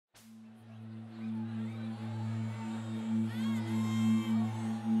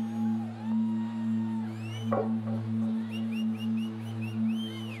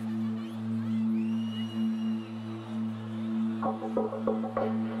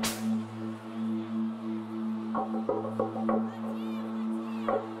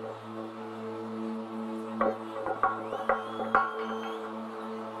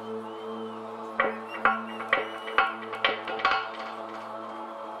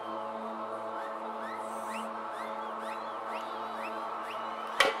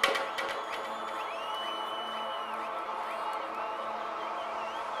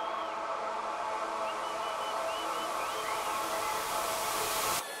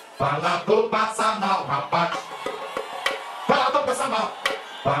Falado passa mal, rapaz. Falado passa mal.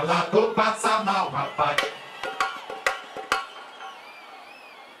 Falado passa mal, rapaz.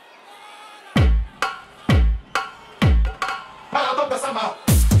 Falado passa mal.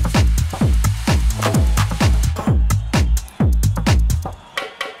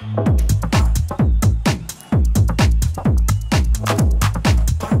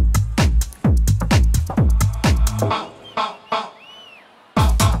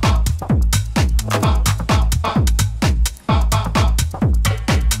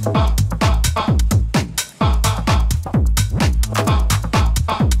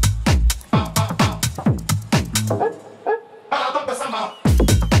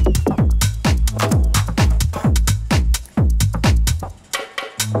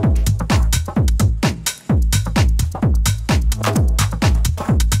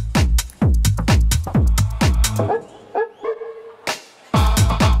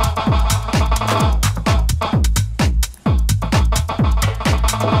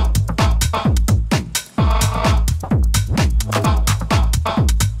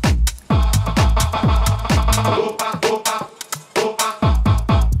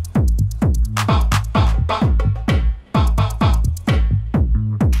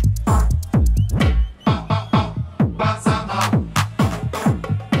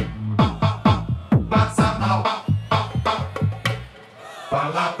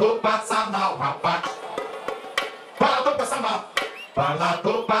 Falado passa mal, rapaz. Falado passa mal.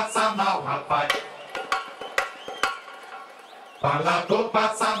 Falado passa mal, rapaz. Falado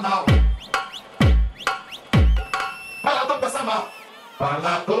passa mal. Falado passa mal.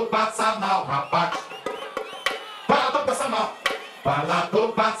 Falado passa mal, rapaz. Falado passa mal.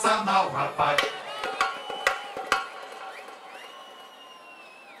 Falado passa mal, rapaz.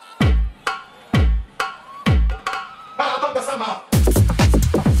 Falado passa mal.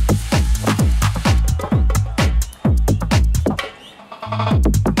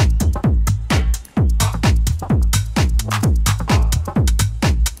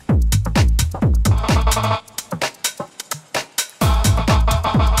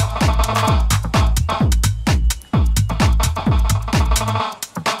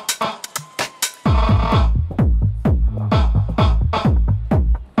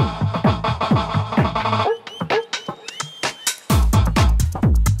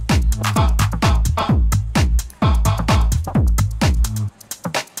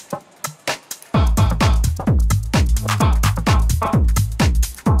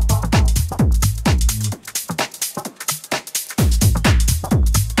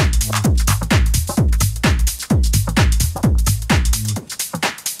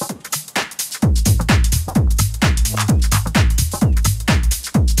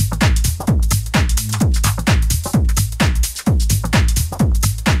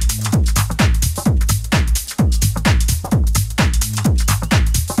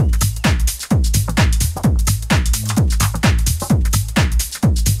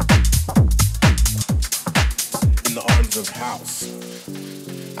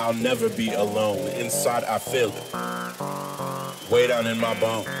 I'll never be alone. Inside I feel it, way down in my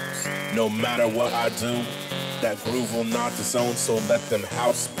bones. No matter what I do, that groove will not disown. So let them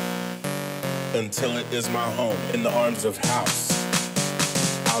house me until it is my home. In the arms of house,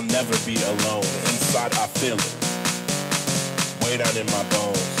 I'll never be alone. Inside I feel it, way down in my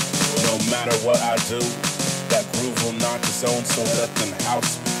bones. No matter what I do, that groove will not disown. So let them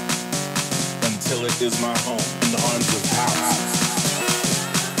house me until it is my home. In the arms of house.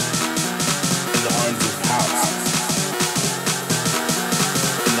 In the arms of house.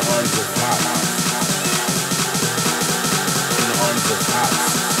 In the arms of house. In the arms of house.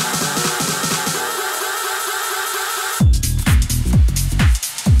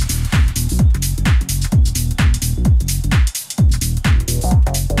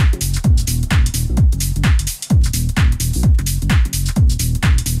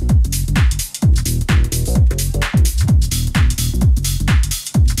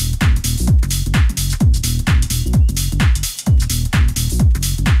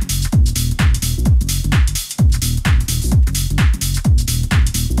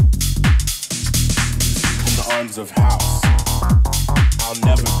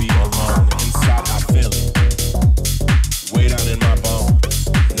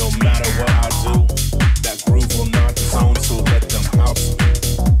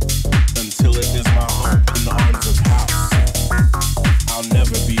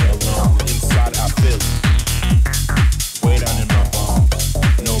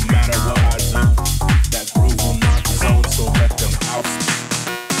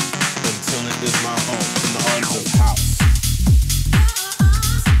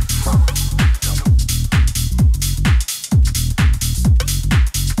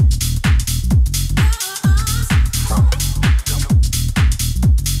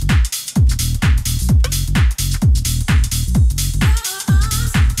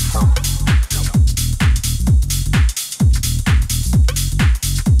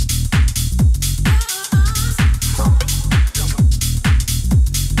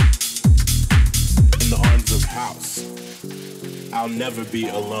 never be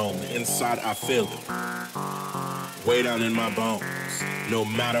alone. Inside I feel it, way down in my bones. No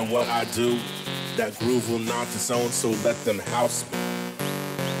matter what I do, that groove will not disown, so let them house me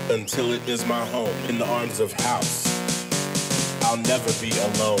until it is my home. In the arms of house, I'll never be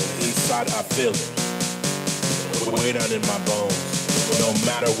alone. Inside I feel it, way down in my bones. No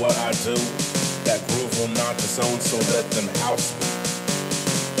matter what I do, that groove will not disown, so let them house me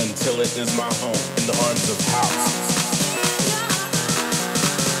until it is my home. In the arms of house,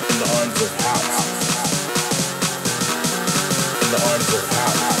 in the arms of house, in the arms of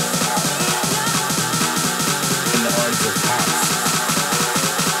house, in the arms of house.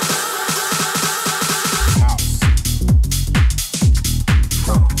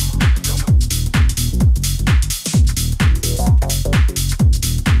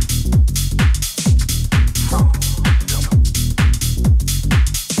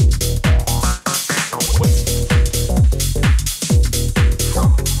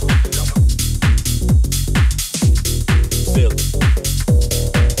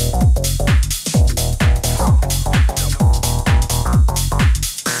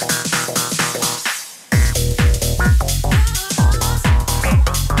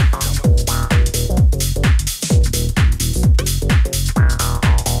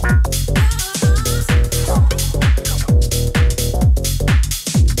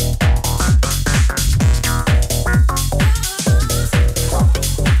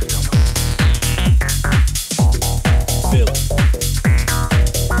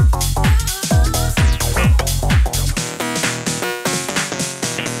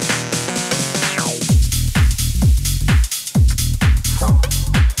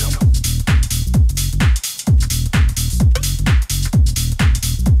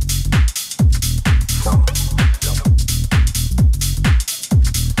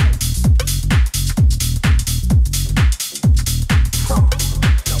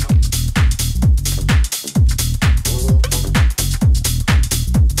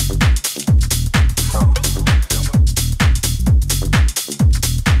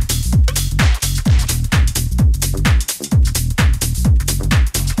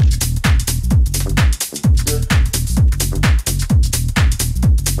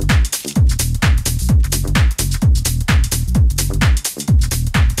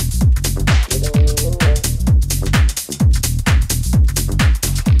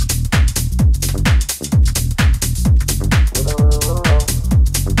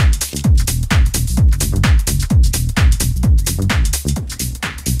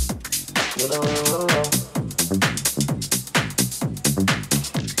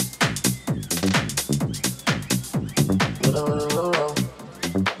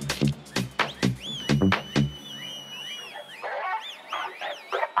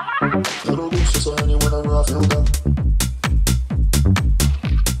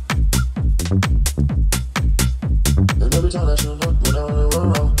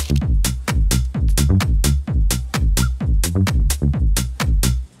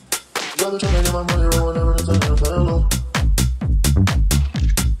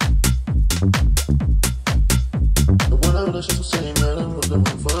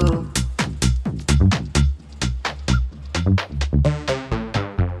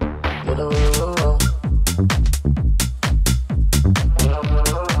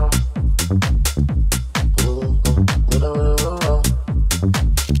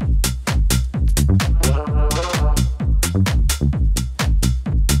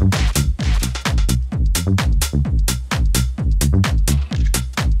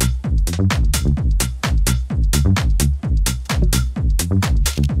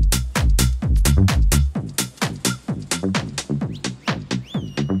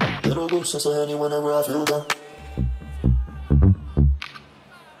 Sense of any whenever I feel down.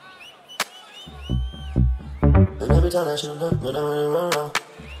 And every time I should look, whenever I run around.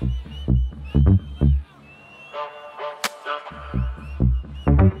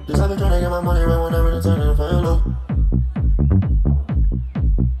 Cause I've been trying to get my money right whenever the time to fail low.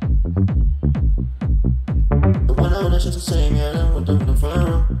 But whenever that shit's the same, yeah, then we're doing the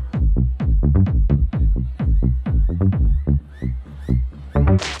fail.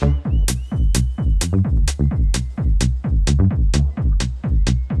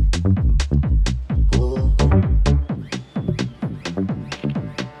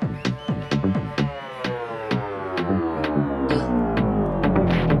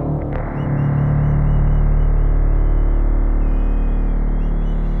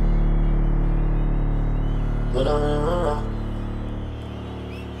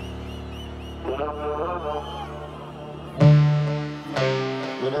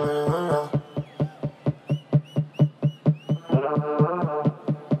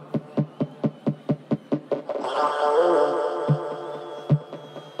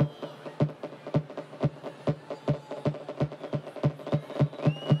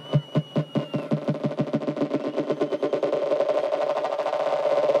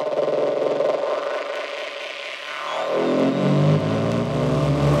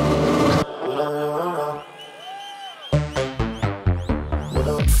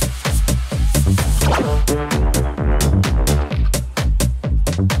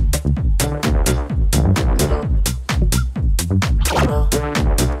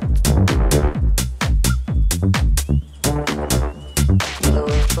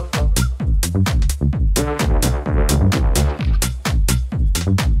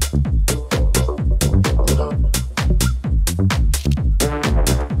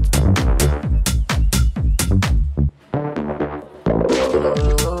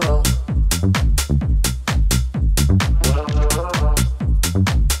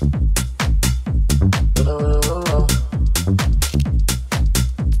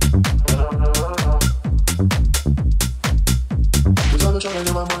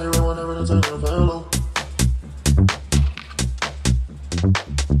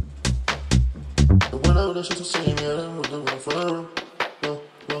 And whenever that shit's the same, yeah, then we're doing it forever.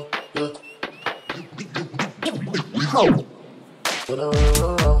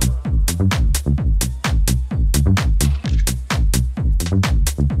 Whatever.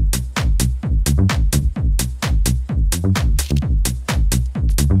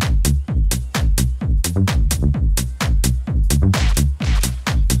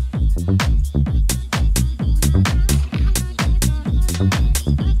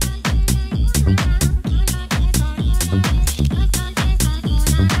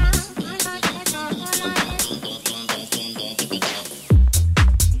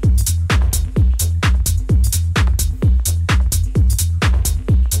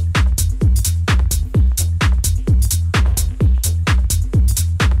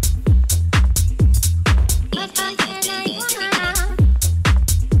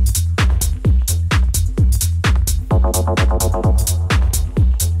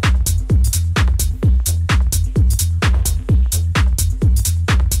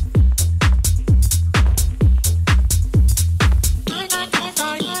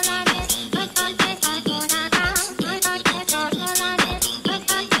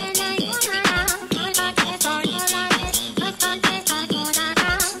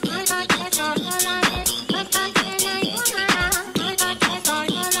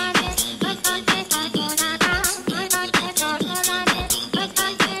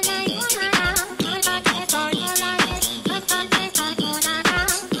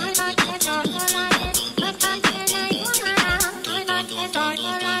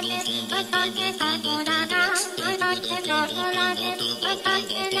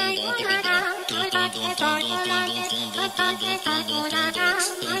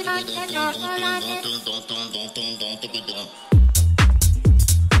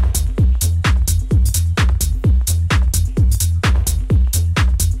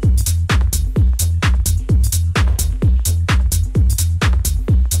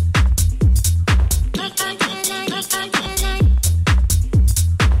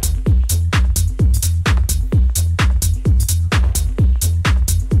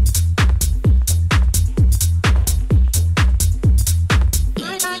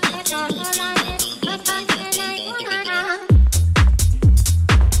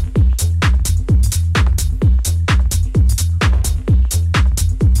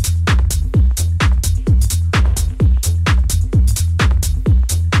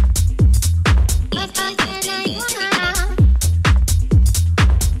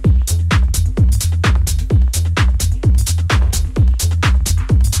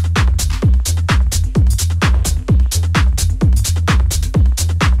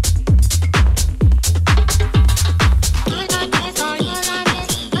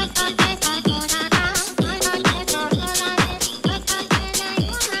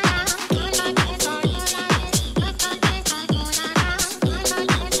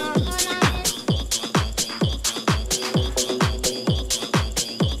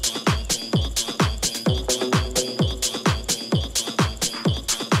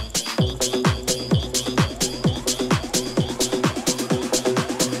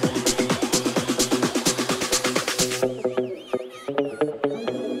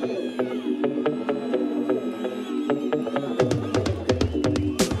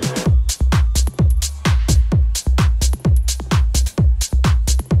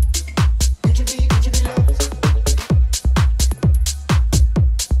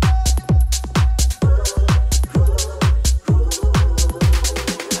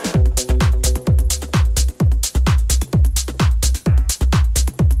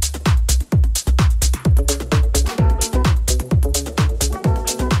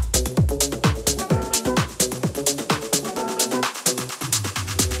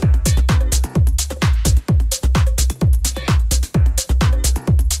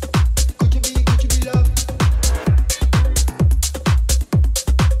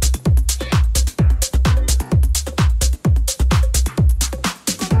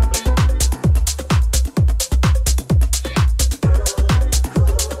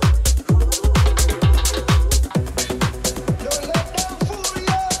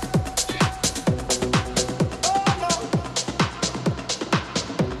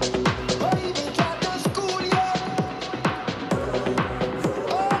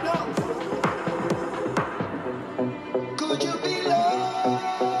 Could you be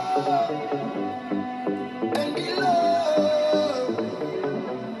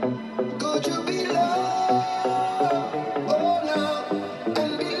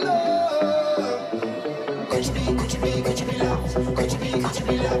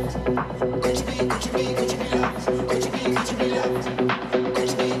loved?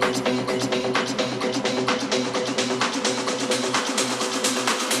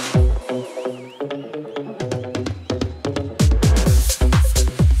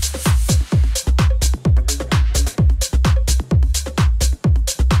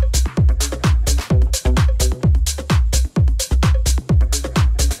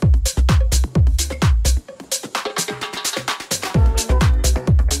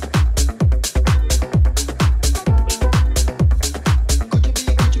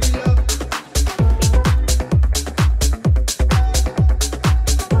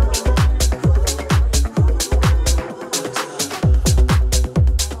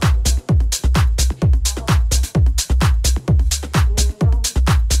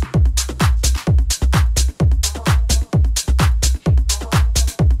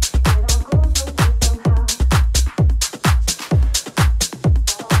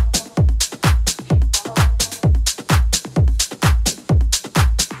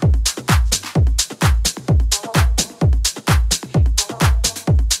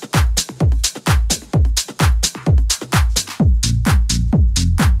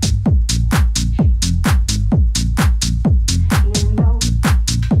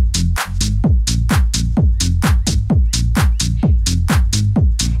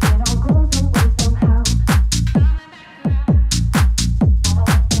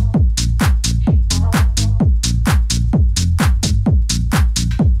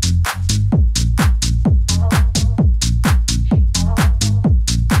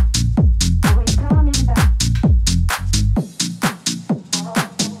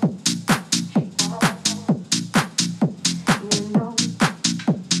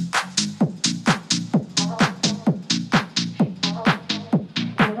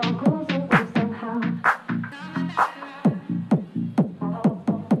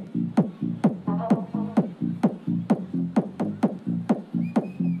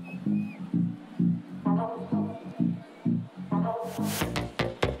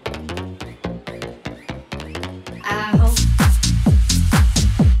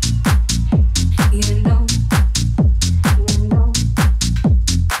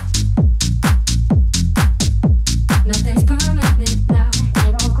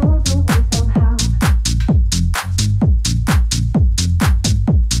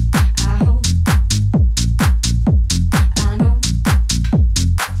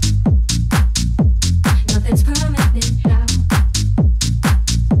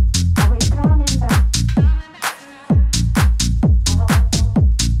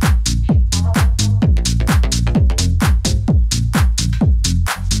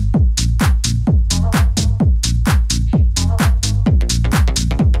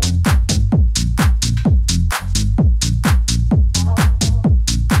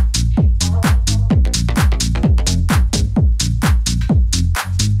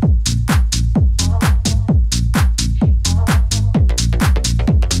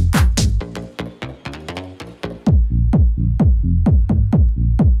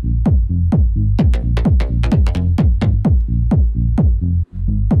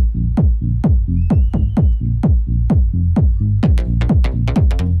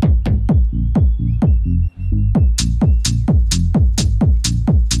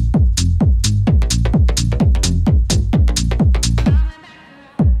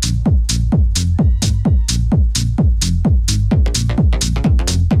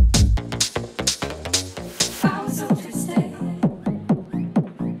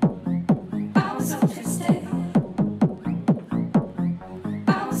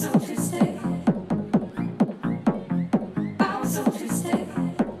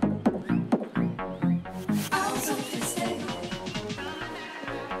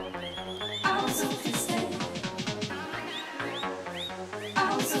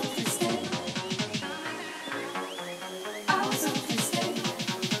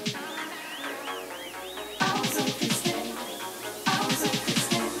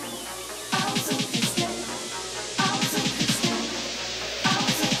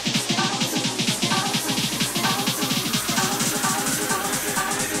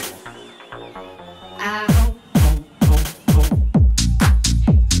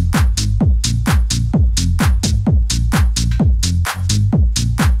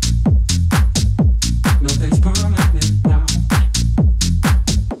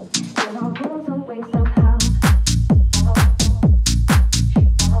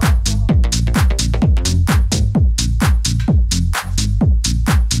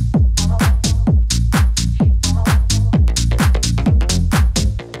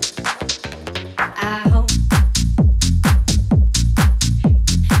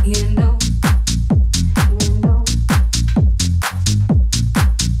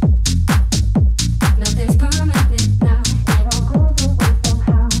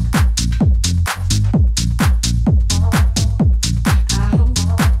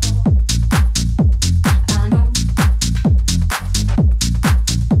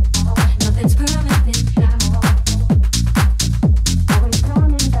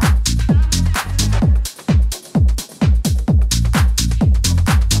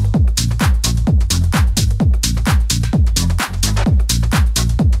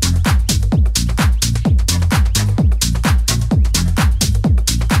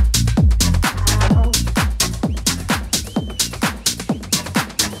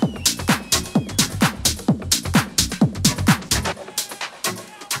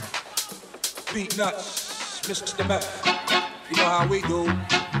 Beat nuts, Mr. Meth. You know how we do.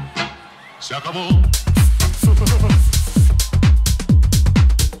 Se acabó.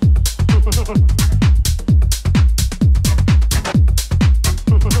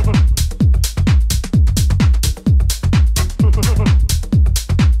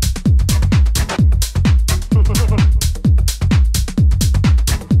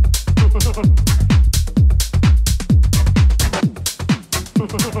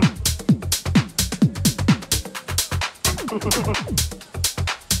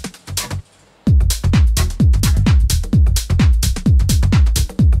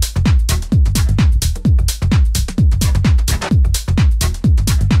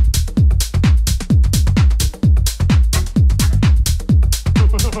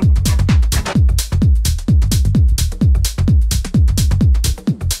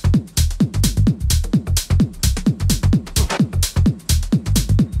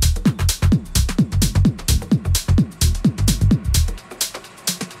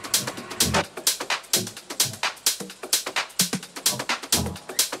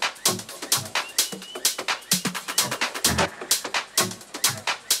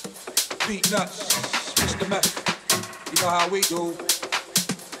 Beat nuts, Mr. Meth. You know how we do.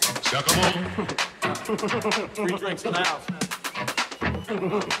 Se acabó. 3 drinks in the house.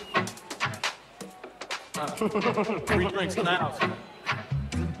 3 drinks in the house.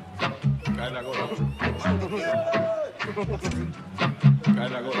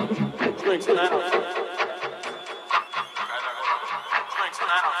 Drinks in the house. Drinks in the house.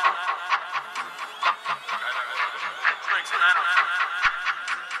 Drinks in the house.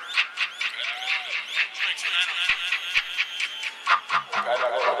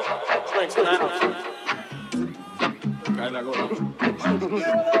 Drinks in the house.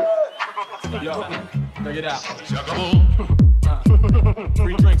 Yo, check it out. Se acabó.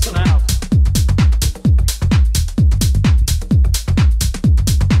 3 drinks in the house.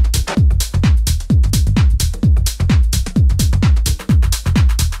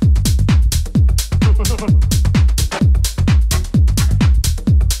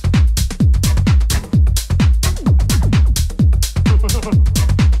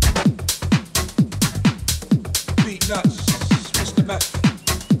 Beat nuts, Mr. Meth.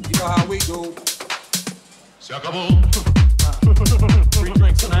 You know how we do. Se acabó. 3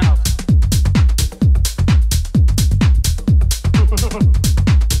 drinks in the house.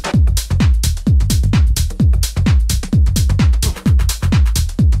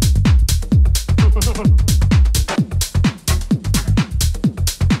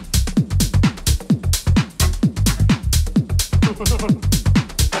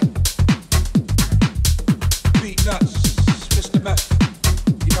 Beat nuts, Mr. Meth.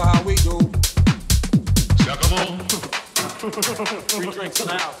 You know how we do. Se acabó. 3 drinks in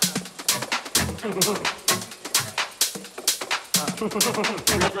the house.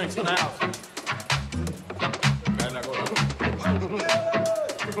 3 drinks in the house.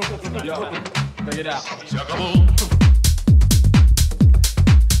 Yo, check it out. Se acabó.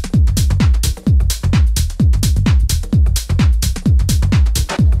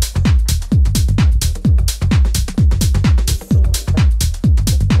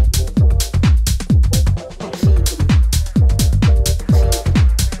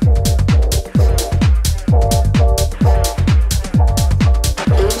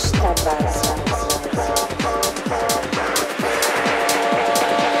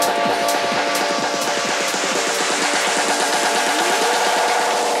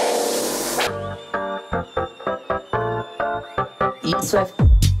 Isso é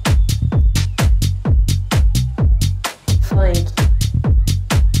funk.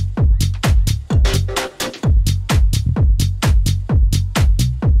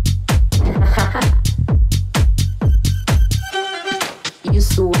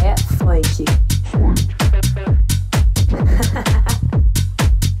 Isso é funk.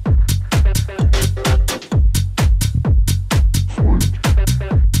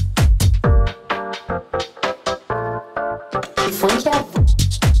 Funk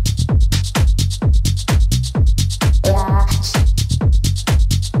é a arte,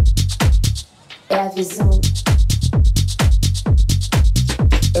 é a visão,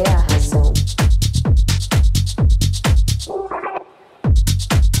 é a razão.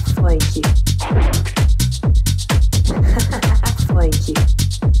 Funk. Funk.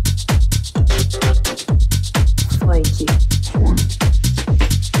 Funk.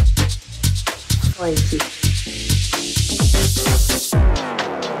 Funk.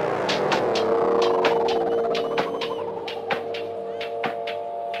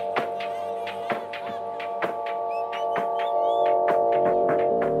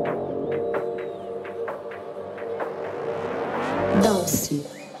 Dance.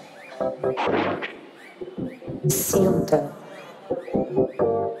 Sinta.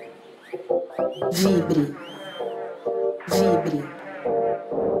 Vibre. Vibre.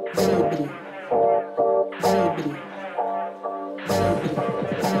 Vibre. Vibre.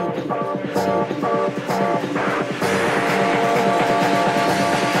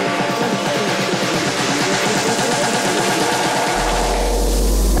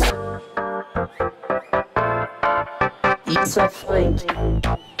 Isso é funk.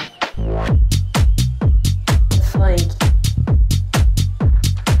 Funk.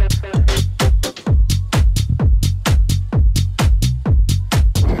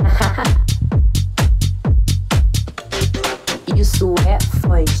 Isso é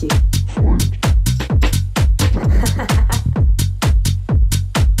funk.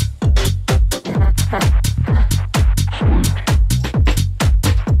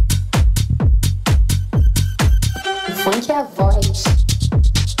 Funk é a voz,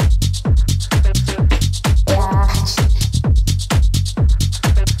 é a arte,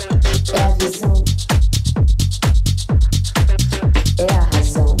 é a visão, é a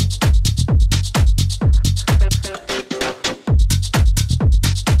razão.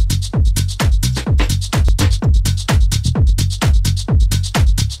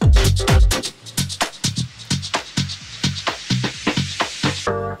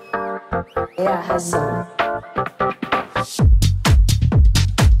 É a razão.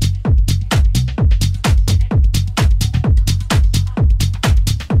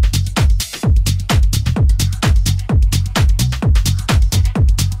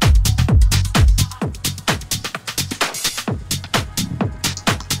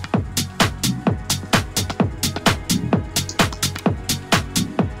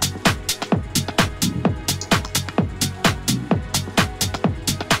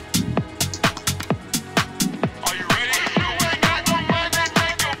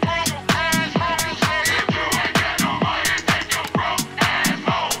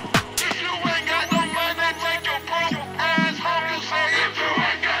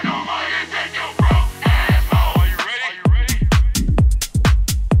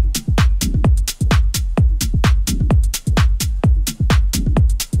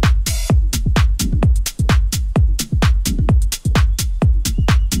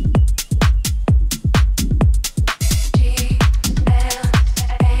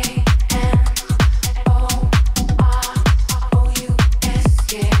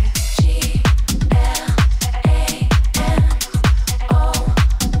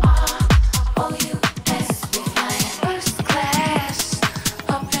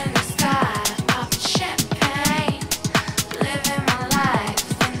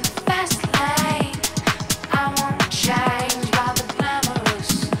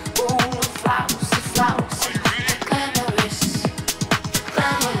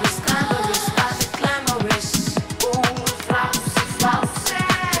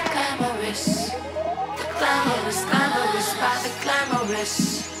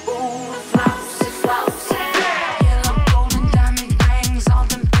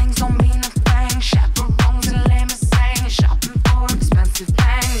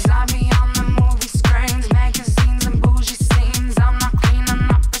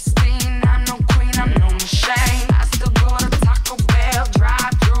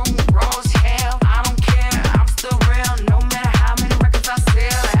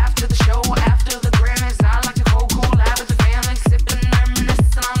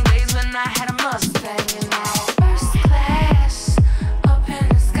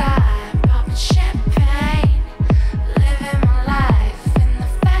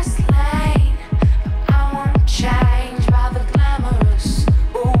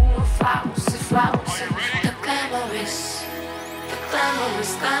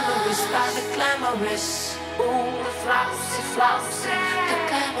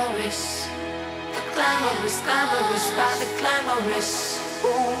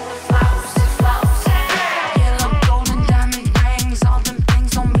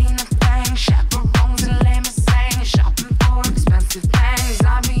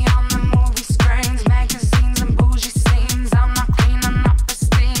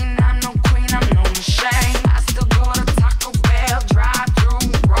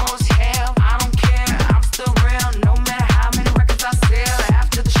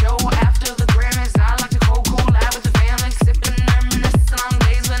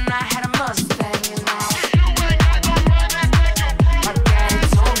 I had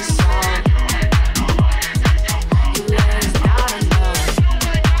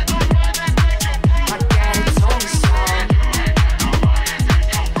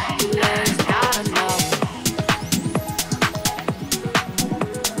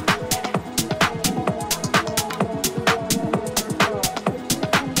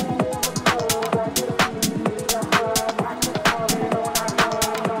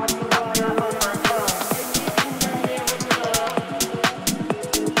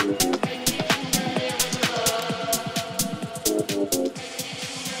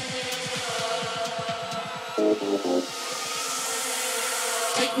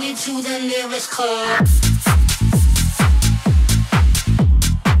Take me to the nearest club.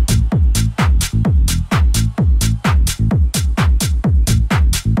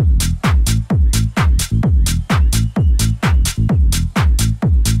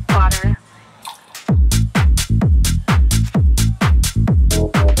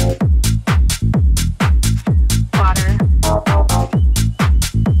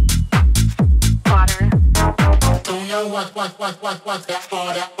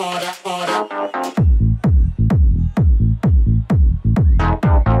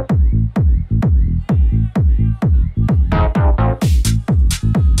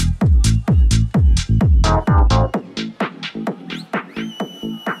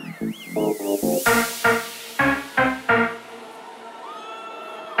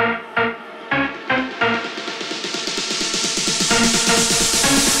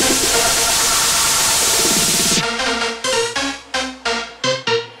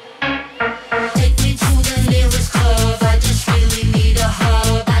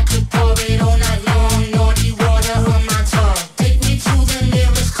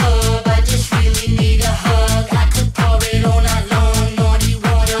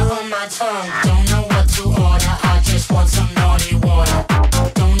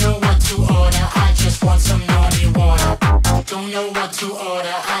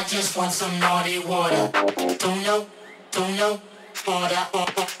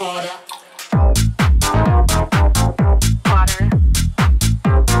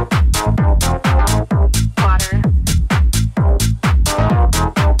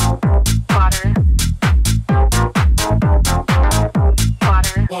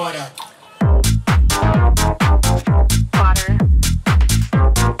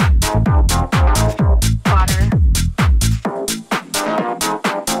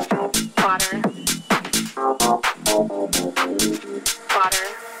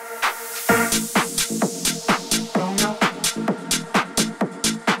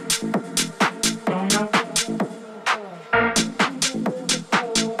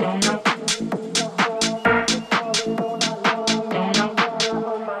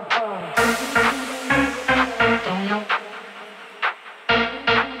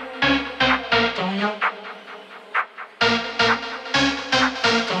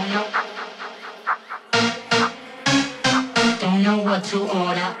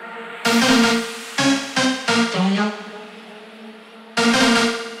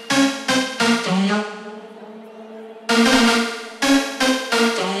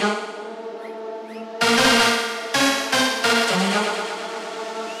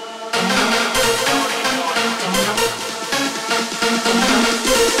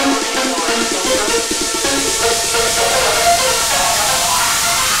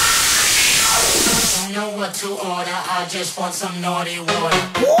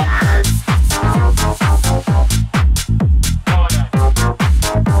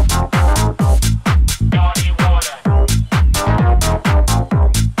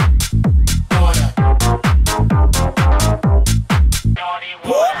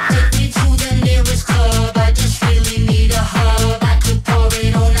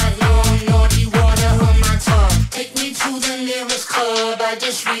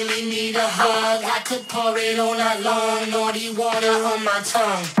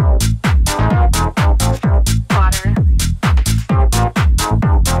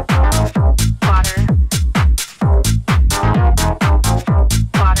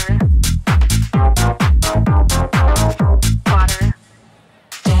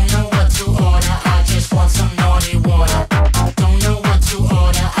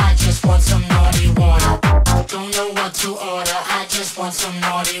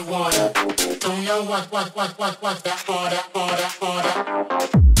 What that order.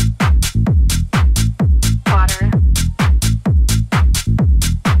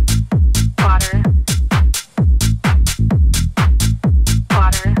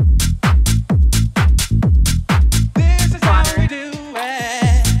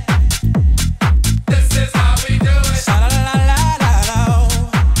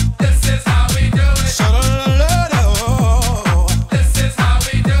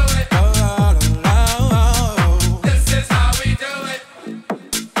 This is how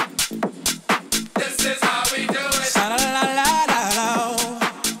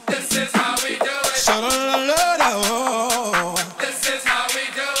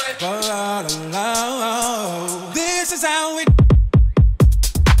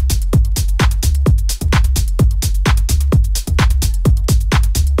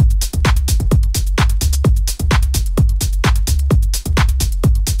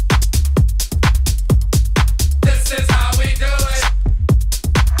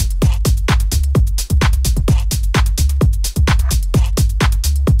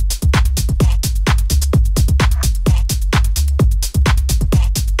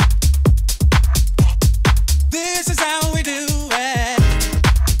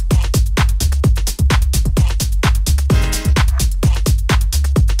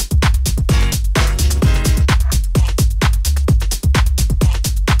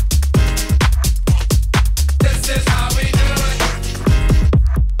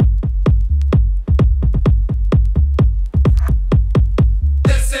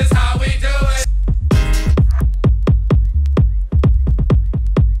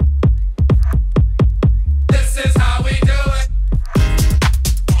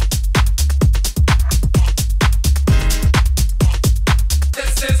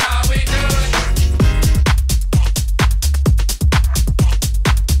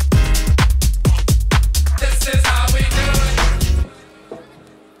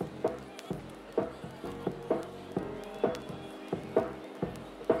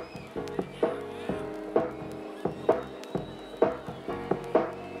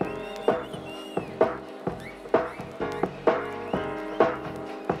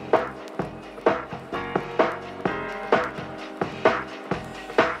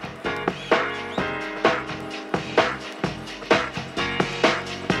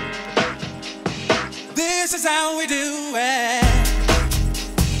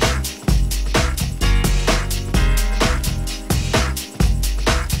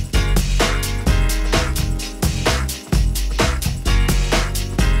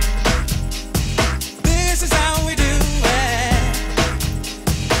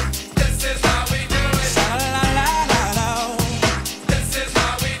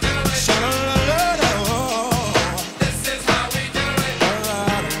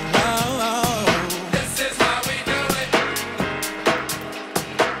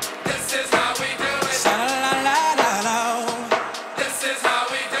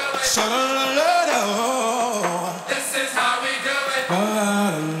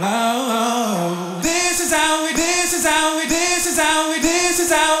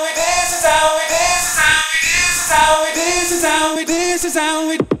how we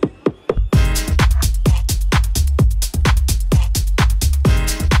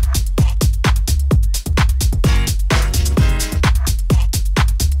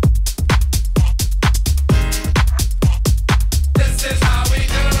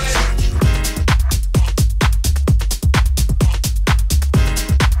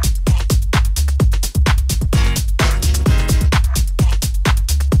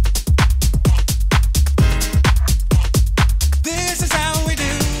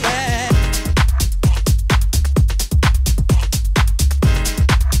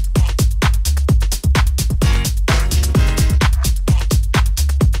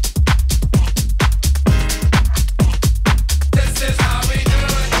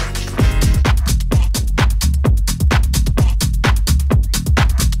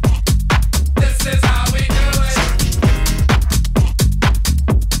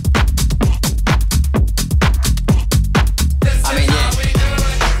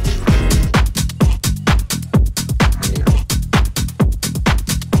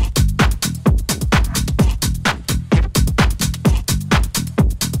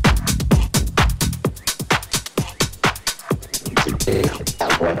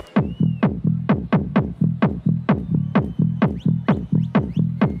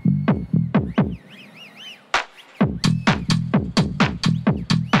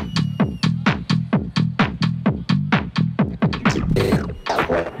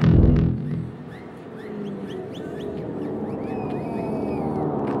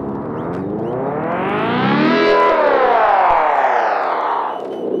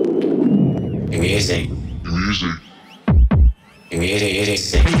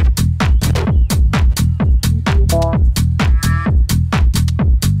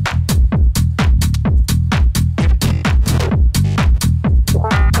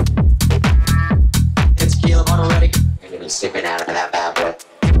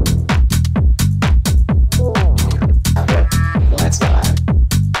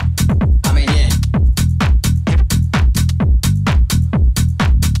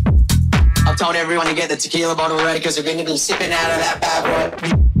tequila bottle ready, cause we're gonna be sipping out of that bad boy.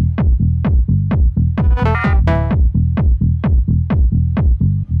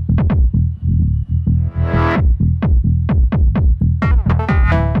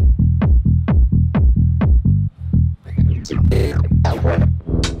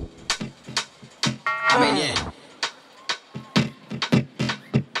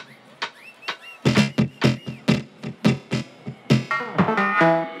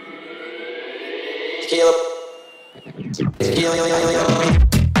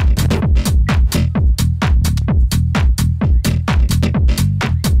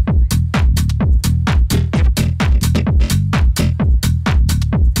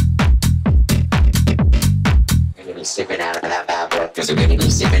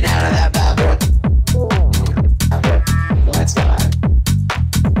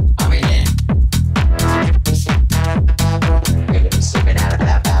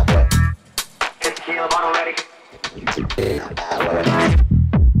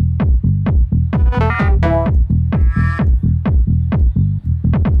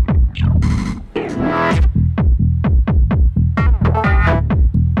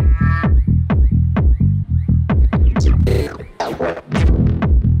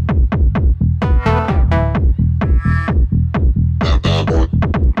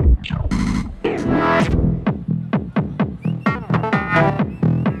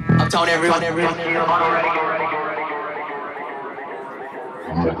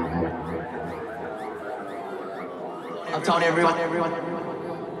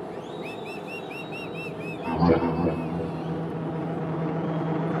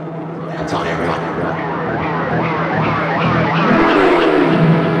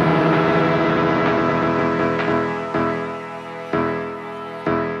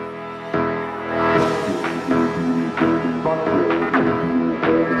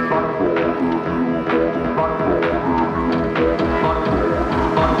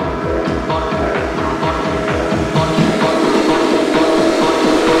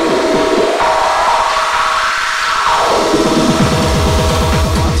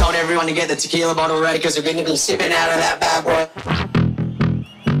 Get the tequila bottle ready, cause we're gonna be sipping out of that bad boy.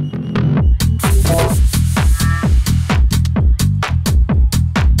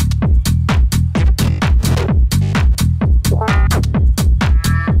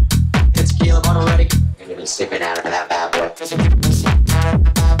 The tequila bottle ready, we're gonna be sipping out of that bad boy.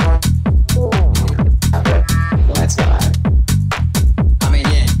 Let's go. I mean,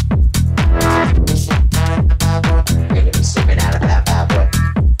 yeah. We're gonna be sipping out of that bad boy.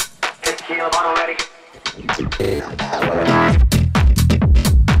 Tequila bottle ready.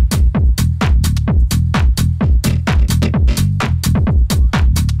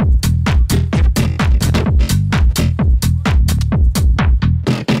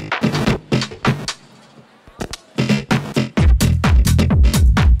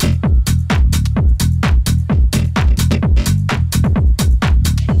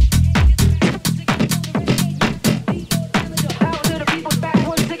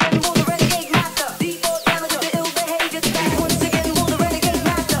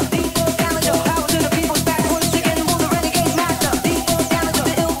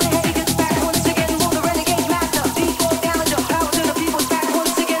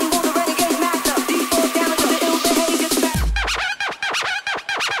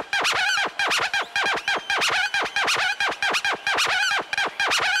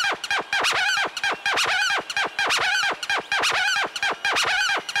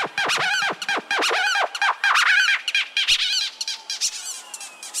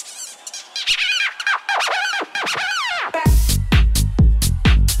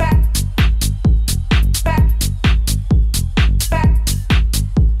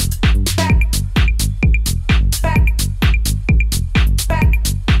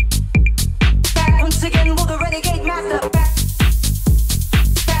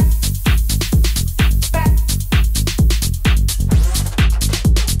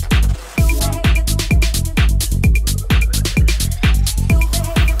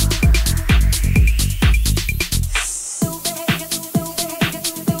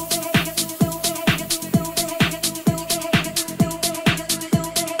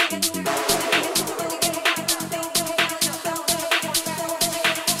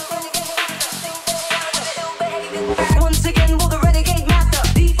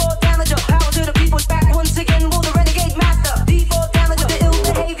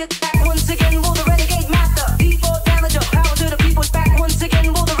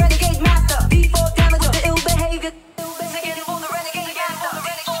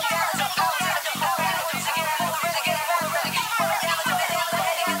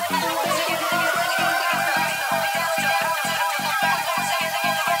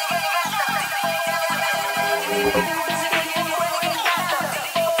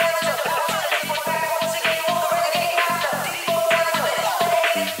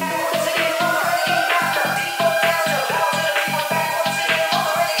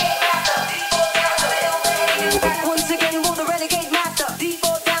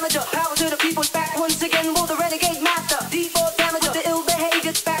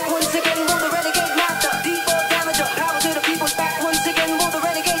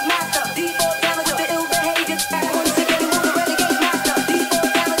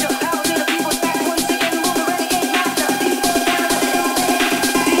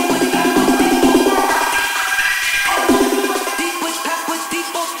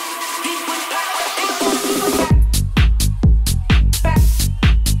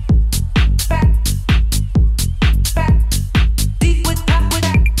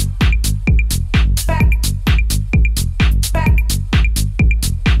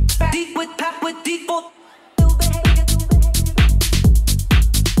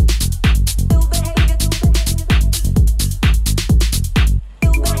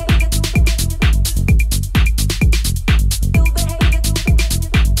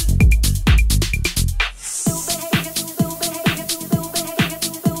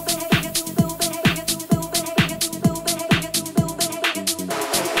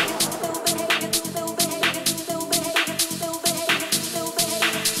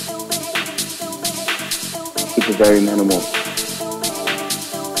 keep it very minimal.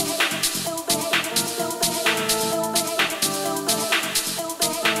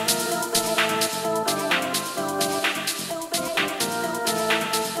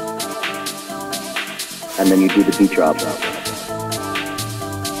 And then you do the beat drop.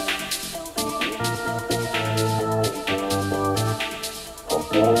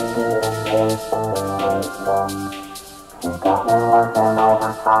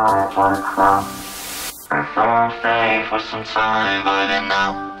 For some time, vibing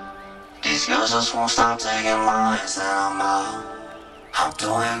now. These girls just won't stop taking lines, and I'm out. I'm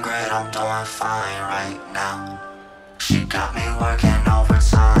doing great, I'm doing fine right now. She got me working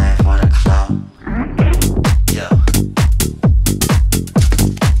overtime for the club. Yeah.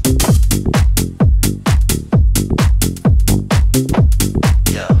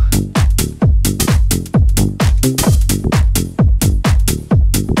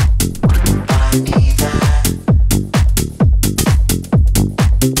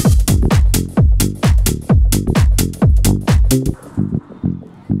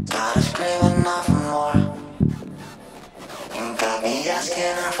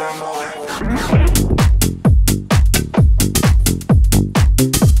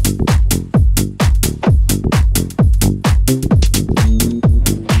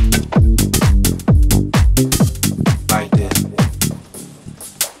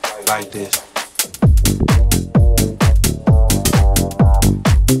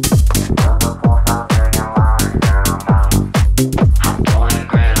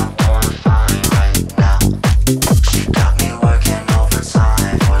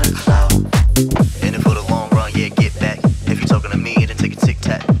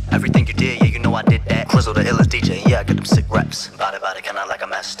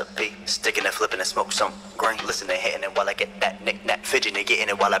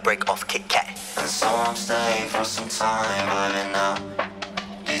 While I break off Kit Kat. And so I'm staying for some time, vibing now.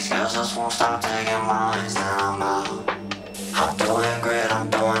 These girls just won't stop taking lines, and I'm out. I'm doing great, I'm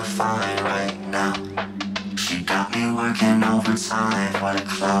doing fine right now. She got me working overtime for the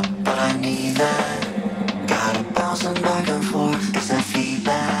club, but I need that. Gotta bouncing back and forth, it's that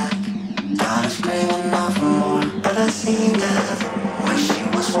feedback. Gotta screaming out for more, but I seen that when she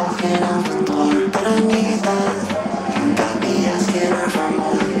was walking out the door, but I need that. You got me asking her for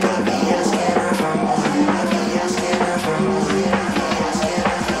more. Got me asking her for more. Got me asking her for more. Got me asking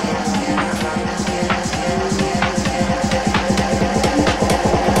her for more. Asking her for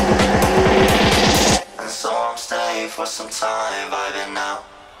more. And so I'm staying for some time, vibing now.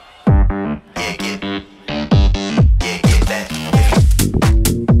 Yeah, get back.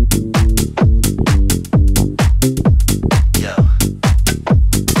 Yo.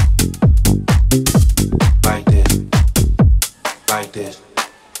 Like this.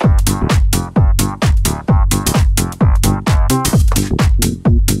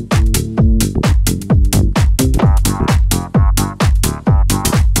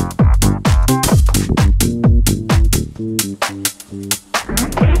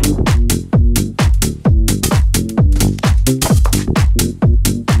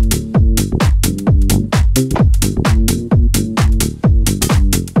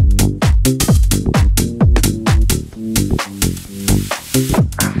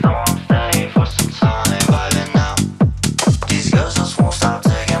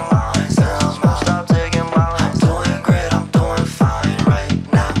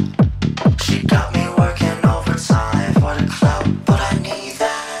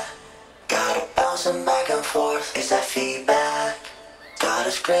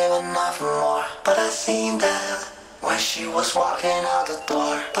 Screaming out for more, but I seen that when she was walking out the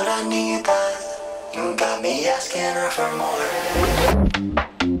door, but I need that. You got me asking her for more.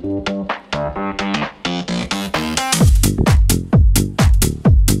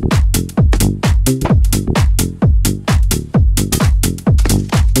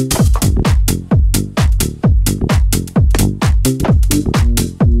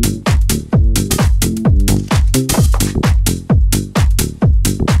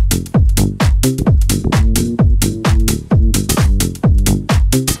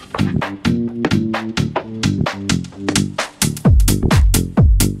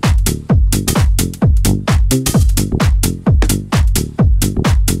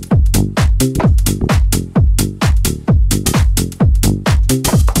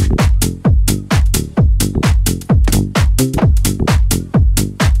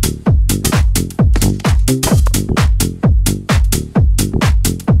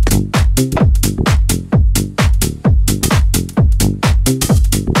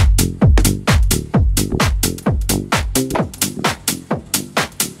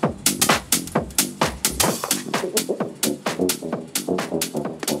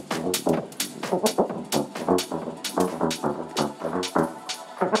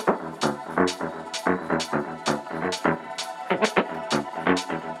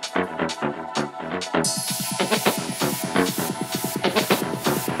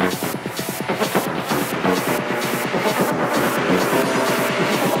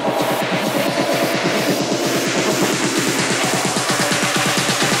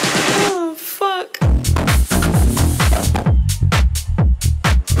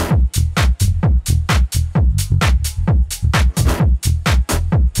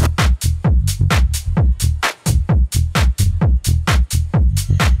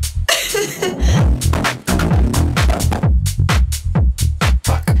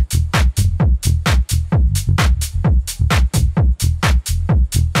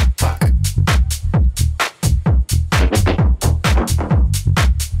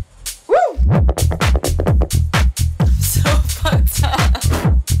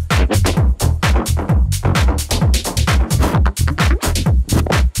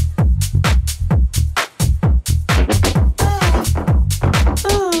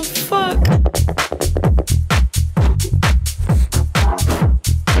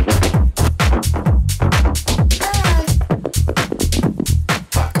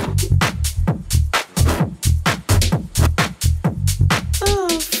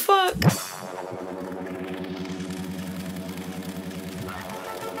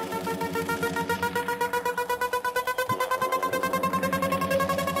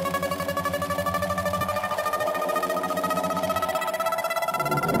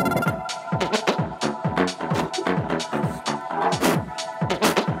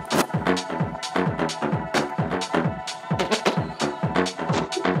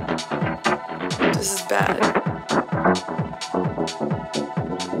 bad.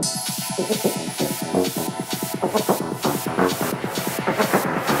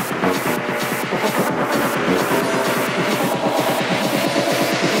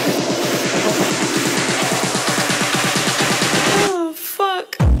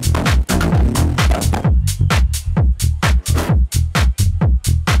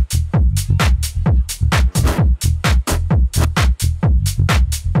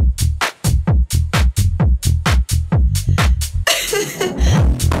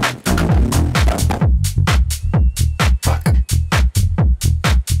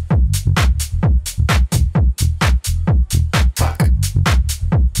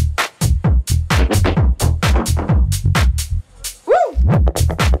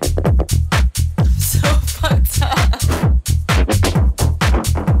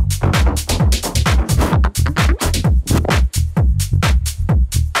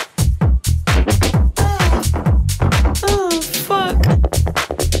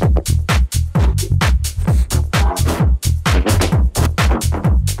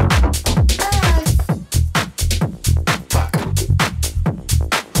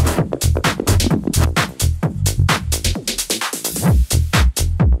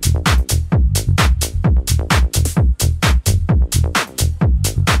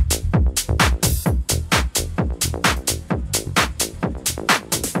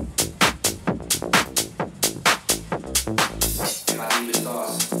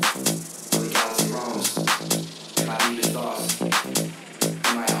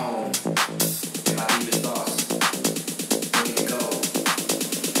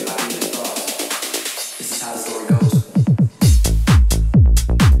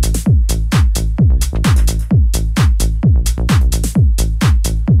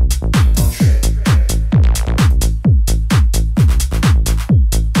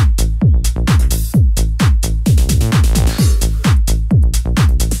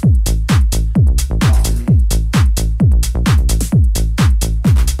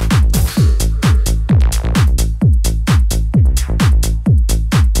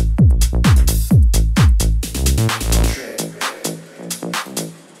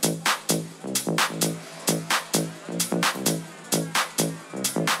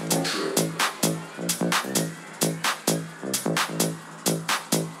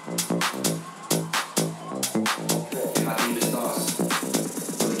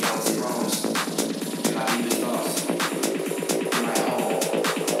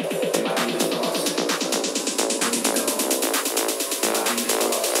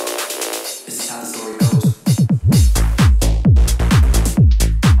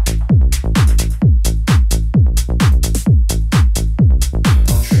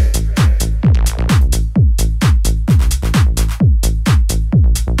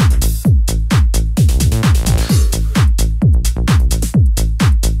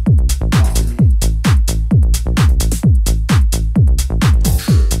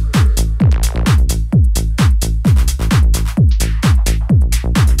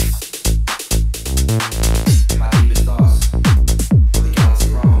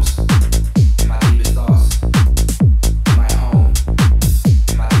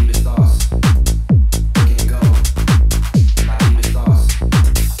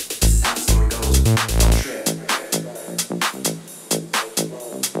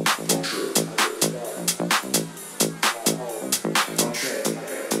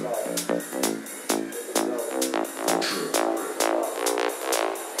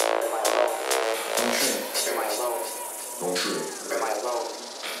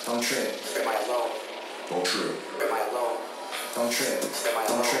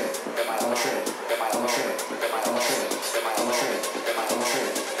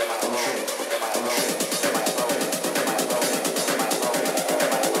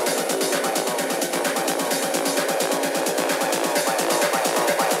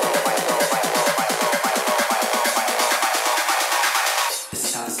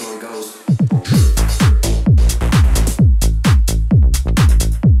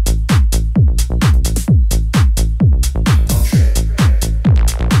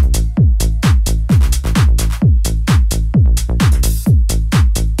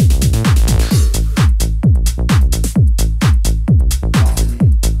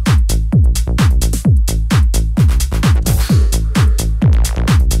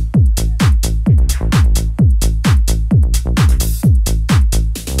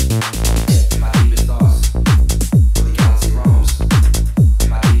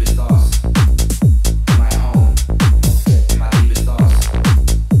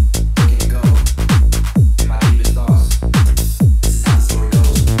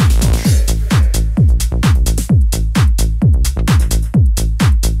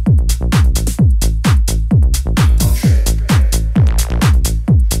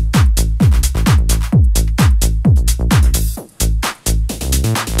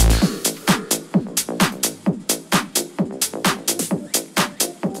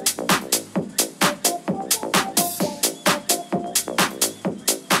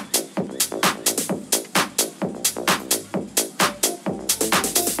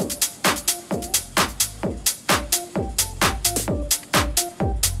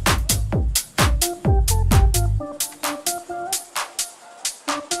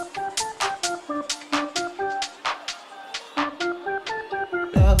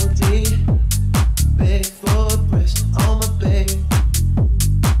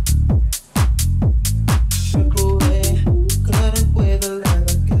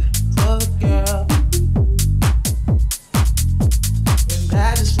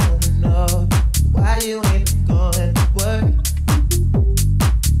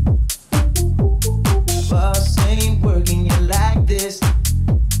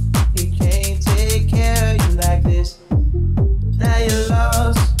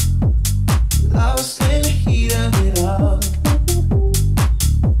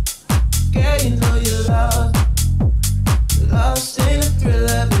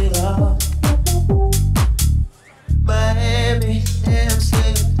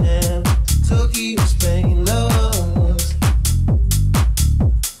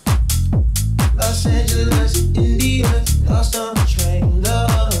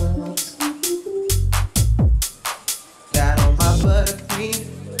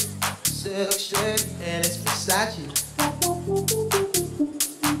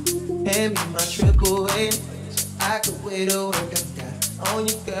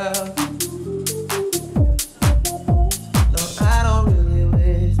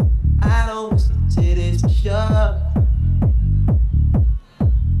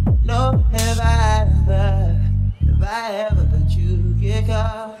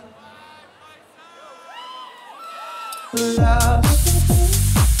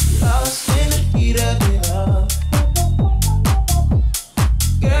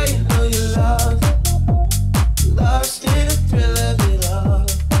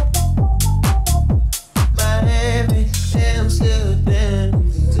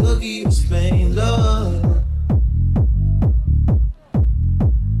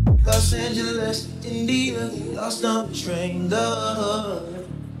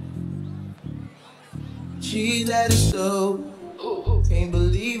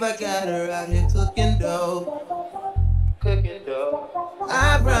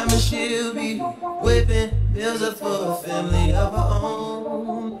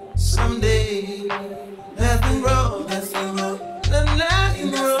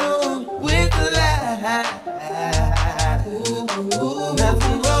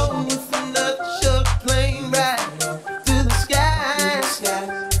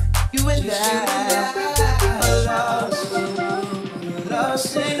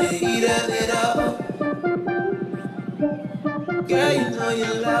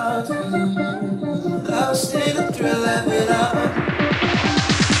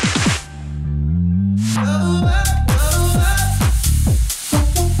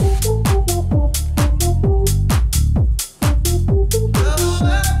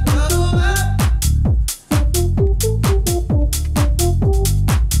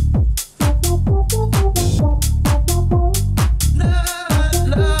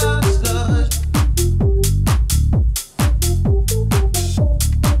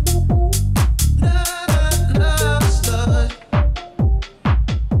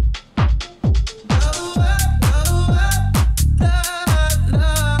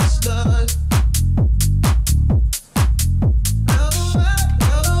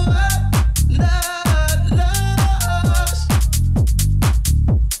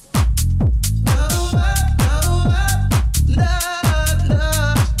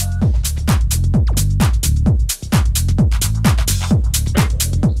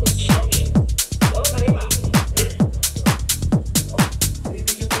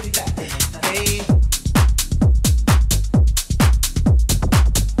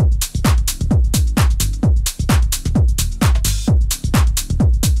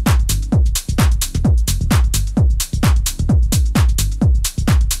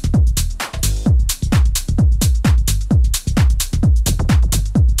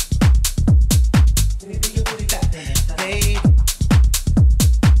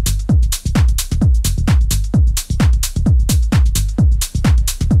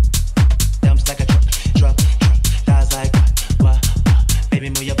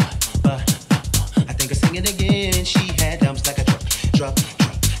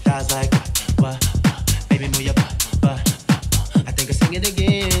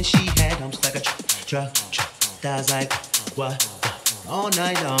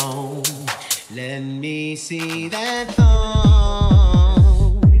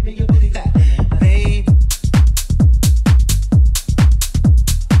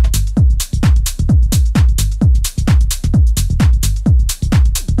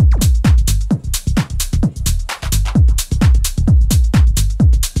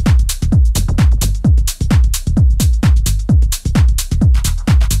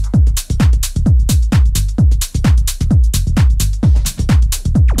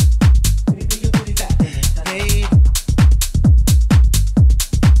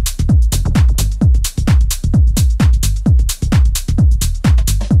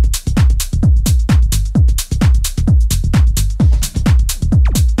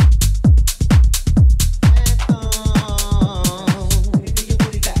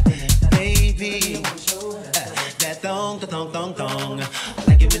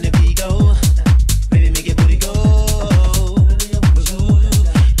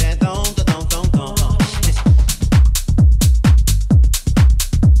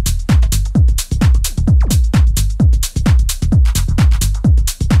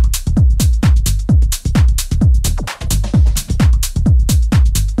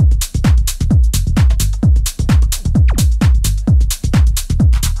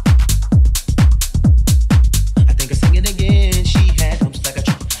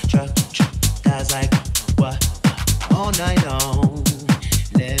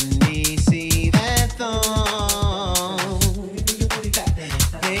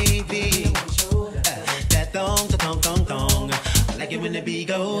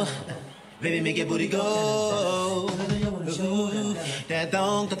 make your booty go. That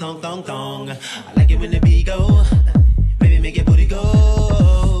thong, thong, thong, thong. I like it when the beat go. Baby, make your booty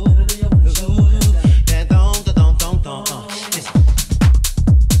go. That thong, thong, thong, thong.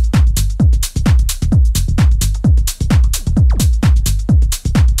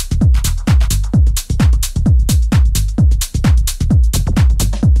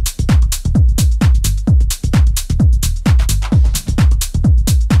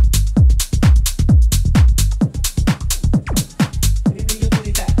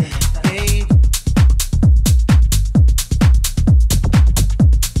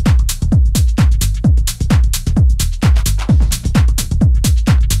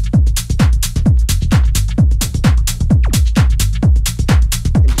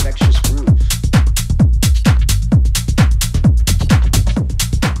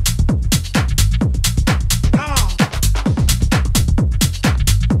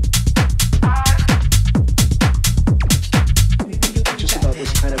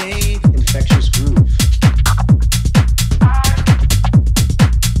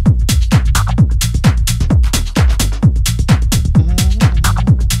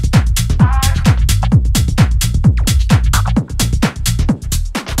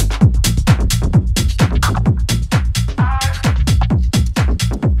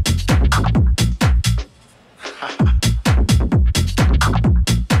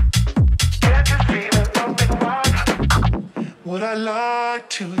 Would I lie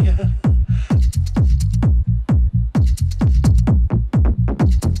to you?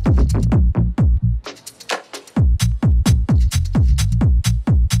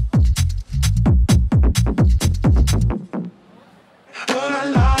 Would I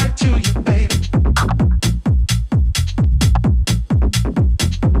lie to you, baby?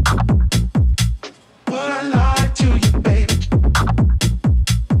 Would I lie to you, baby?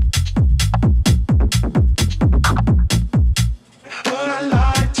 Would I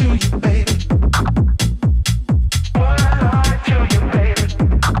lie to you, baby? Would I lie to you, baby?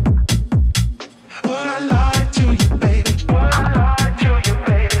 Would I lie to you, baby? Would I lie to you,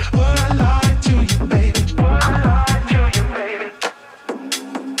 baby? Would I lie to you, baby? Would I lie to you, baby?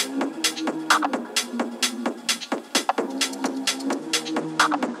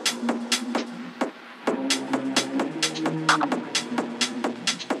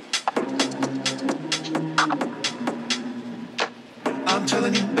 I'm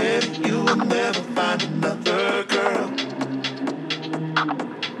telling you, baby, you will never find another girl.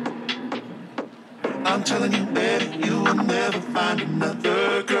 I'm telling you, baby, you will never find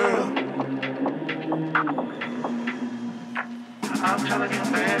another girl. I'm telling you,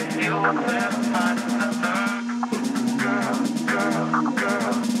 baby, you will never find another girl.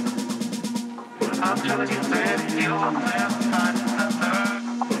 I'm telling you, baby, you will never find another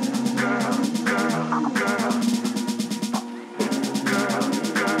girl.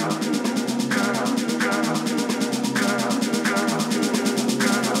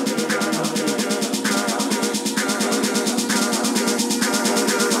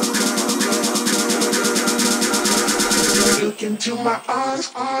 Look into my eyes.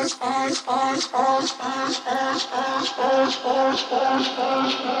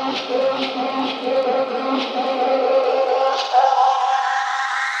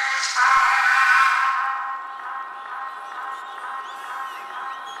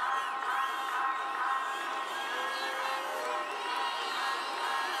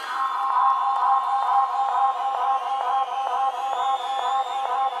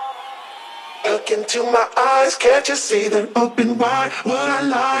 Look into my eyes, can't you see they're open wide? Would I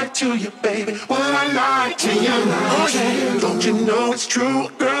lie to you, baby? Would I lie to you? Oh yeah, don't you know it's true?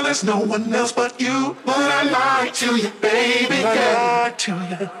 Girl, there's no one else but you. Would I lie to you, baby? Would I lie to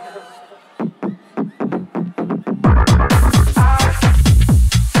you?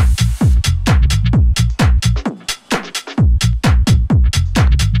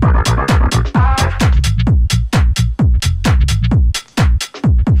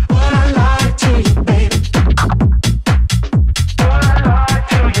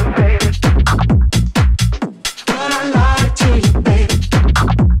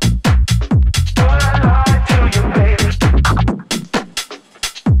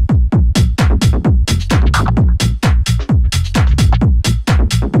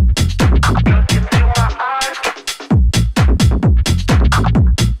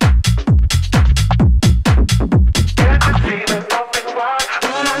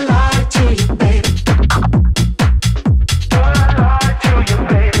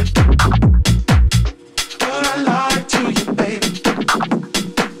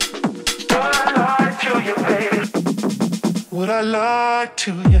 Would I lie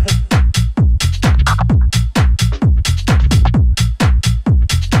to you?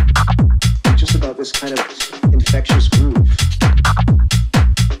 this kind of infectious groove.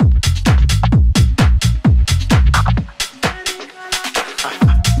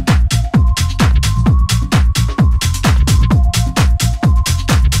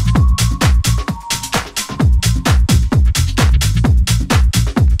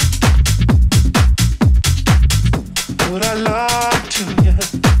 Would I lie to you?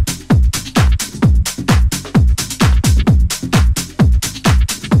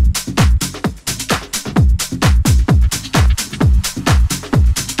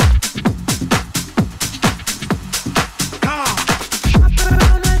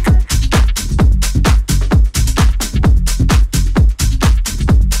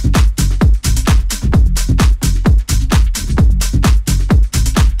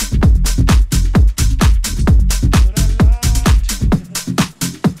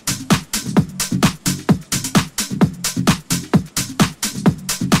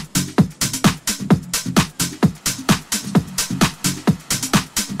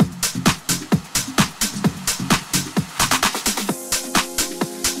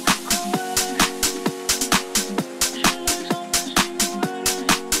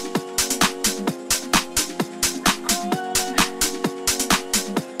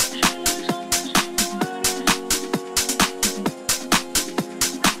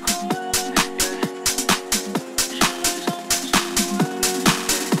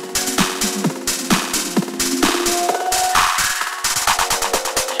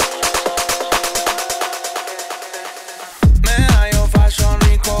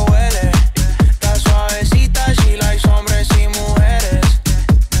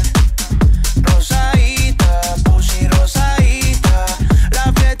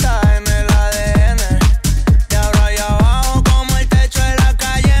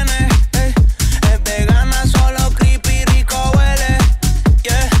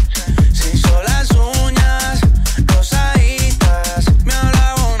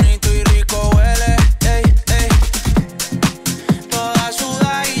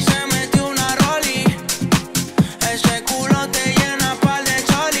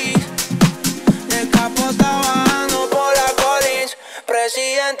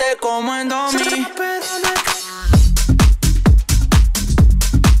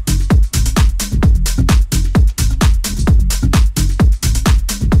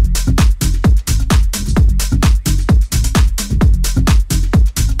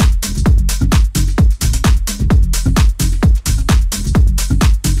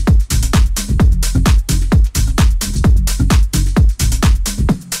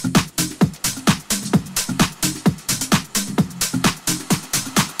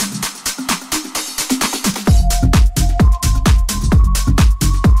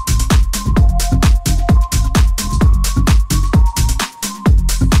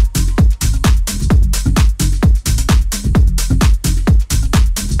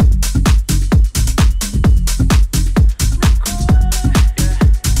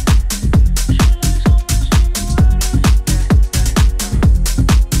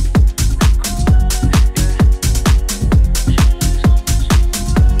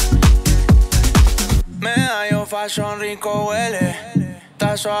 Fashion rico huele,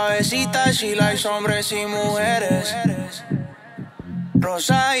 está suavecita, she likes hombres y mujeres.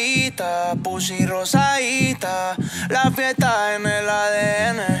 Rosadita, pussy rosadita, la fiesta en el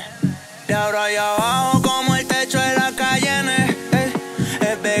ADN. De ahora y abajo como el techo de la Cayenne.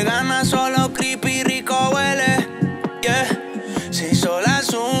 Es vegana, solo creepy, rico huele. Yeah. Se hizo las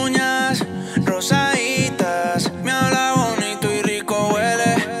uñas rosaditas, me habla bonito y rico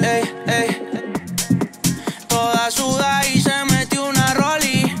huele. Ey, ey. Toda suda y se metió una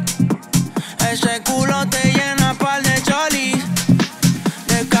rollie. Ese culo te llena par de cholis.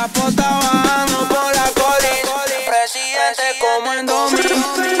 De capota bajando por la colis. Presidente como en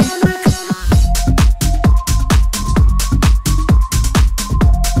 2000.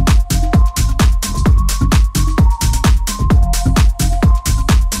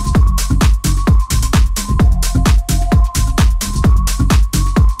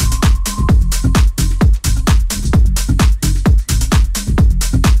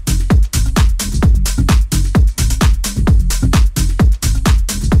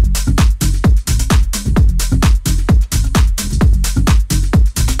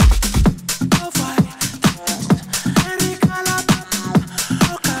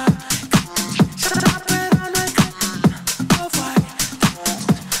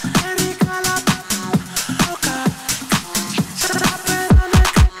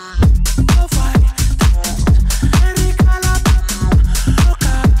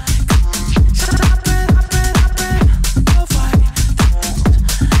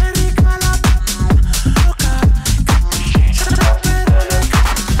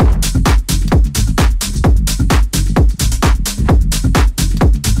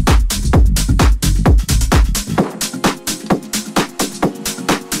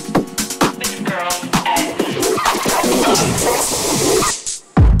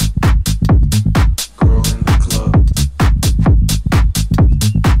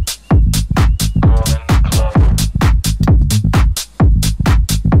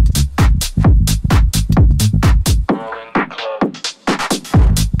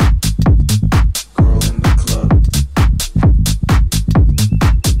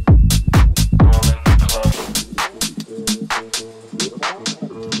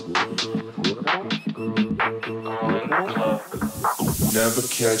 Never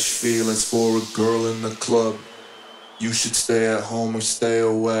catch feelings for a girl in the club. You should stay at home or stay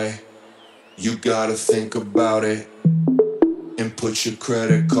away. You gotta think about it and put your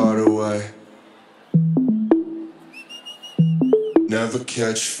credit card away. Never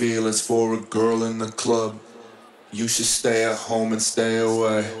catch feelings for a girl in the club. You should stay at home and stay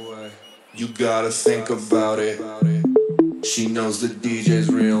away. You gotta think about it. She knows the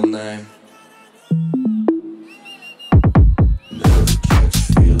DJ's real name. Never catch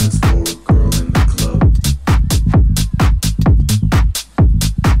feelings for a girl in the club.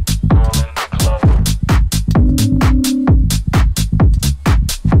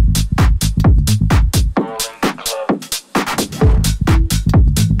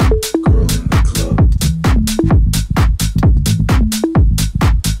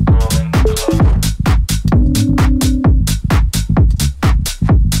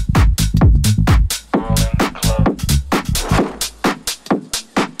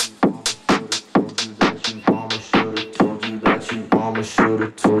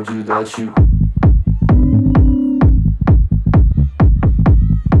 You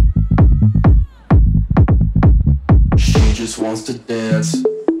She just wants to dance.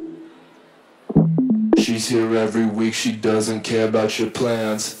 She's here every week, she doesn't care about your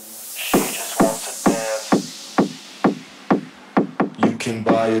plans. She just wants to dance. You can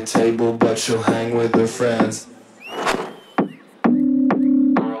buy a table, but she'll hang with her friends.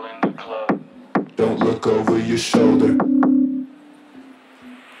 Girl in the club. Don't look over your shoulder.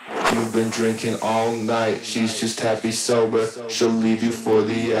 You've been drinking all night, she's just happy sober. She'll leave you for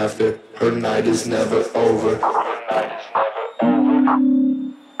the after, her night is never over.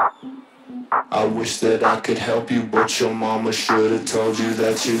 I wish that I could help you, but your mama should've told you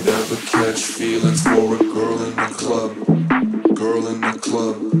that you never catch feelings for a girl in the club. Girl in the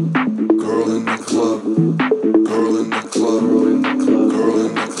club, girl in the club, girl in the club, girl in the club, girl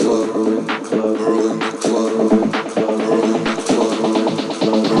in the club, girl in the club, girl in the club, girl in the club.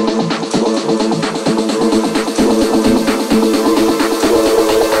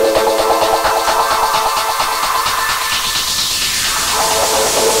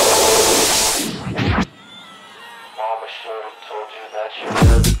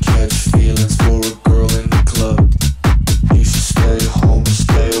 Never catch feelings for a girl in the club. You should stay home or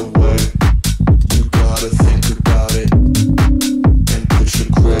stay away. You gotta think about it and put your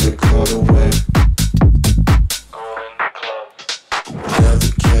credit card away. Girl in the club.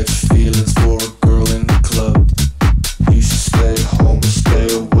 Never catch feelings for a girl in the club. You should stay home or stay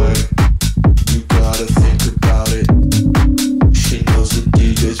away. You gotta think about it. She knows the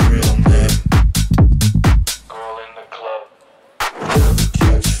DJ's real name. Girl in the club. Never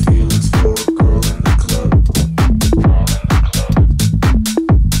catch feelings for a girl in the club. Girl in the club.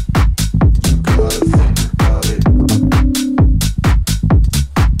 You gotta think about it.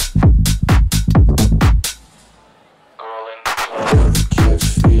 Girl in the club. Never catch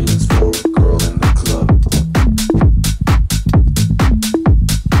feelings for a girl in the club.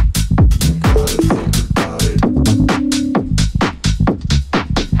 You gotta think about it.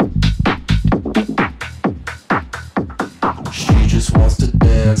 She just wants to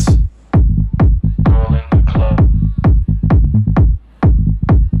dance. Girl in the club.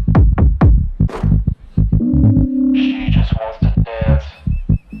 She just wants to dance.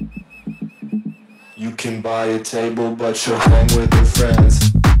 You can buy a table, but she'll hang with her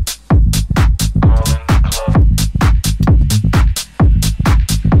friends. Girl in the club.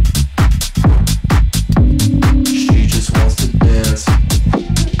 She just wants to dance.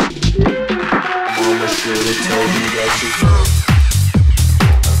 Mama should've told you that you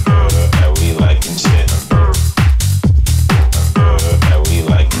that we liking shit. That we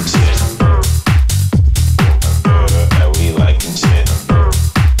liking shit. That we liking shit.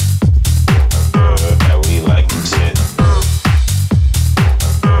 That we liking shit.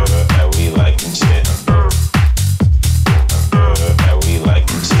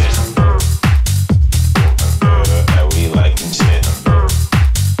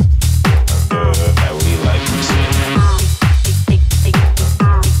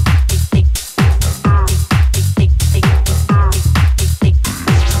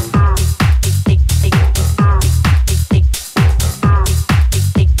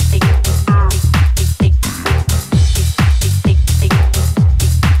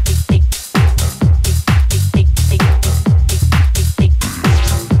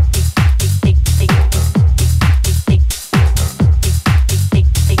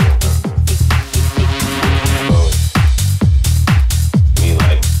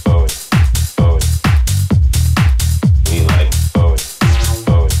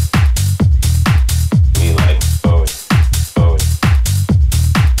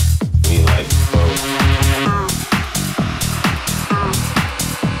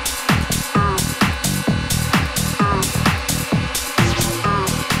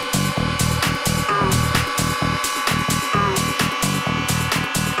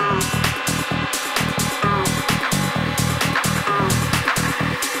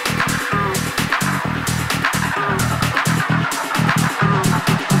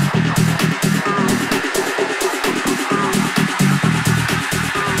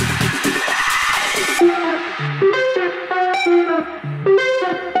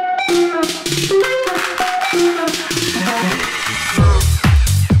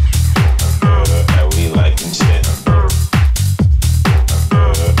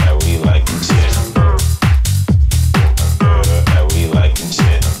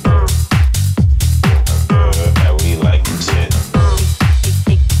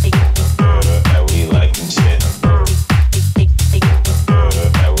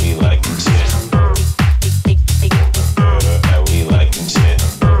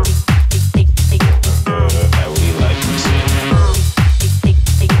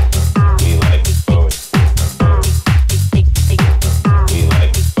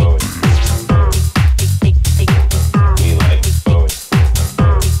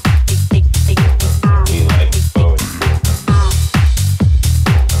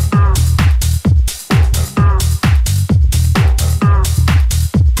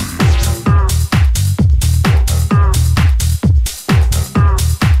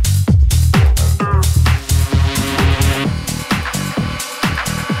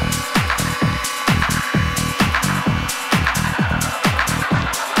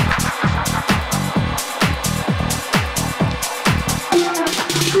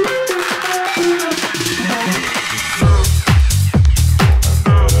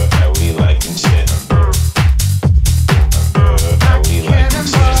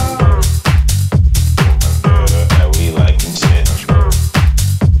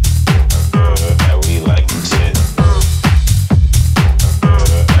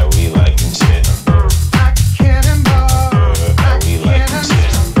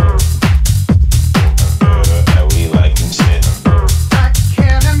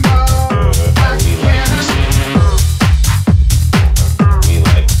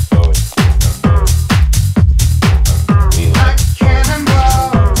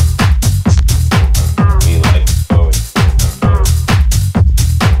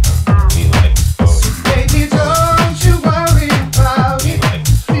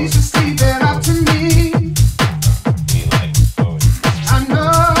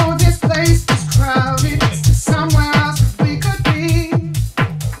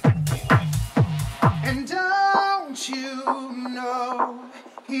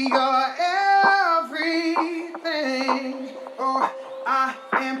 You're everything. Oh, I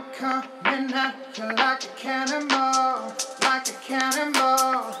am coming at you like a cannonball, like a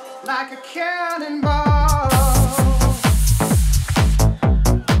cannonball, like a cannonball.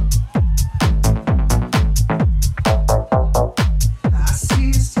 I see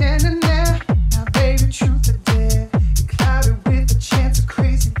you standing there, now baby, truth or dare. You're clouded with a chance of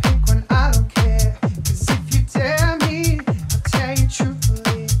crazy pick when I don't care. 'Cause if you dare me, I'll tell you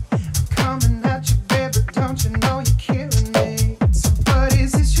truthfully, I'm coming at you, baby, don't you know you're killing me? So what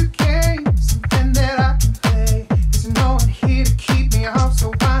is this you game? Something that I can play. There's no one here to keep me off,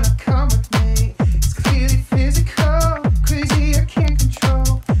 so why not come with me? It's clearly physical, crazy I can't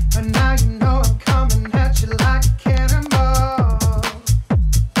control. But now you know I'm coming at you like a cannonball,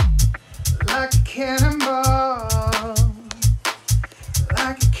 like a cannonball,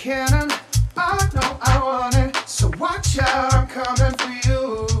 like a cannon. I know I want it, so watch out, I'm coming for you.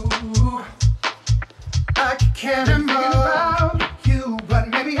 Like a cannonball about you, but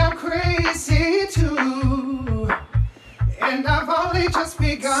maybe I'm crazy too. And I've only just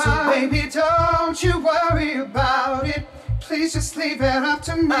begun. So baby, don't you worry about it. Please just leave it up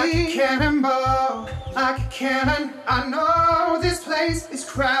to me. Like a cannonball, like a cannon. I know this place is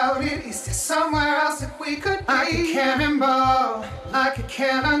crowded. Is there somewhere else that we could be? Like a cannonball, like a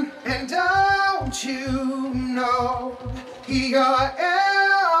cannon. And don't you know you're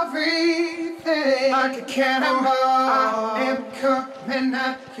everything? Like a cannonball, I am coming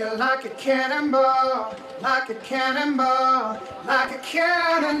at you like a cannonball, like a cannonball, like a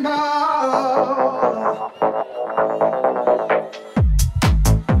cannonball.